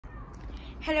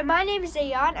Hello, my name is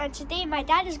Ayan, and today my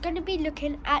dad is going to be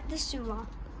looking at the sewer.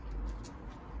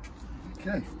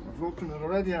 Okay, I've opened it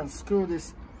already and screwed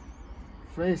these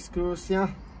 3 screws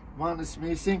here. One is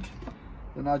missing.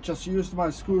 Then I just used my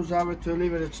screwdriver to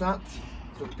leave it at that.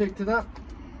 So picked it up.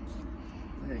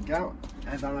 There you go.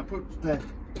 And then I put the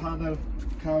panel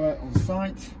cover on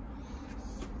side.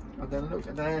 And then look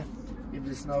at there. If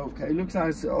there's no, okay, it looks like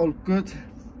it's all good.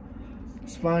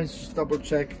 It's fine, just double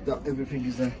check that everything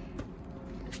is there.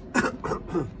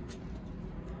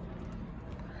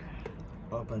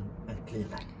 Open and clean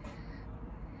that.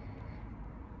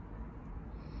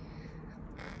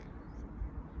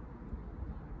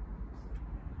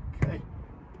 Okay.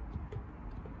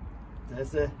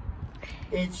 There's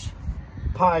each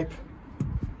pipe.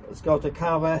 It's got a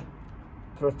cover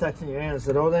protecting you against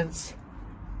the rodents,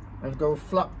 and go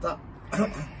flap that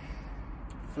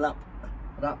flap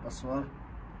that as well,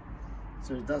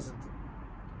 so it doesn't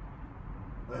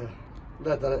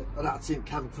let the rats in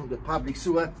coming from the public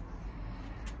sewer.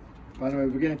 By the way,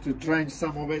 we're going to drain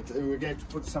some of it. We're going to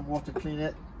put some water, clean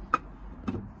it.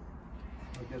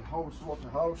 We'll get hose, water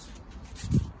hose.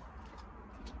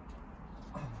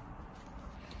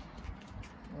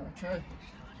 Okay.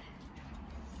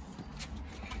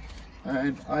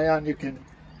 And Ayan, you can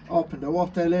open the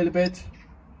water a little bit.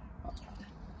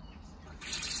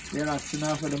 Yeah, that's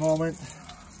enough at the moment.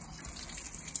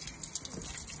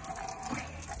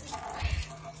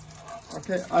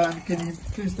 Okay, Ayan, can you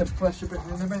increase the pressure bit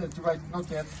in a minute? Right, not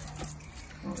yet.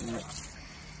 Not yet.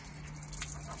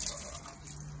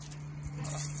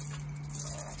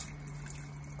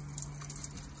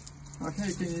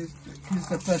 Okay, can you increase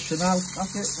the pressure now?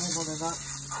 That's it, no more than that.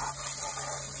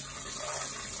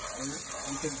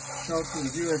 You can show to the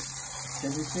viewers.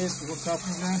 Can you see what's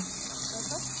happening there?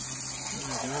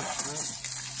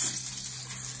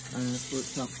 And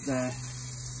put up there.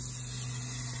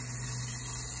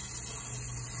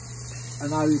 And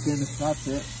now you can, that's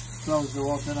it, close the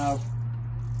water now.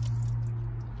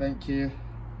 Thank you.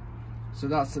 So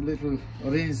that's a little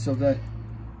rinse of the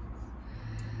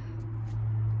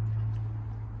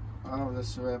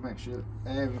sewer. Make sure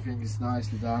everything is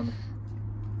nicely done.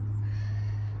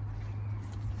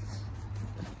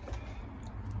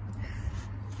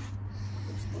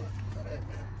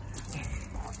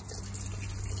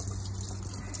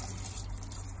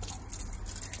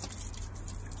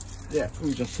 Yeah,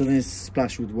 we just rinse,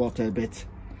 splash with water a bit,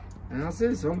 and that's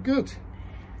it, it's all good.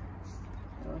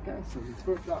 Okay, so we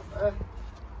put that there.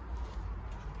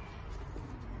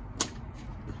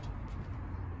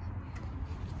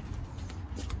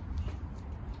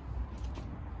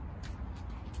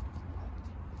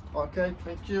 Okay,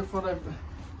 thank you for the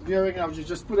viewing. I'll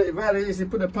just put it very easy,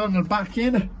 put the panel back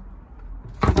in,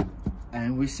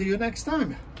 and we'll see you next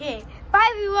time. Okay, bye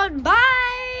everyone, bye!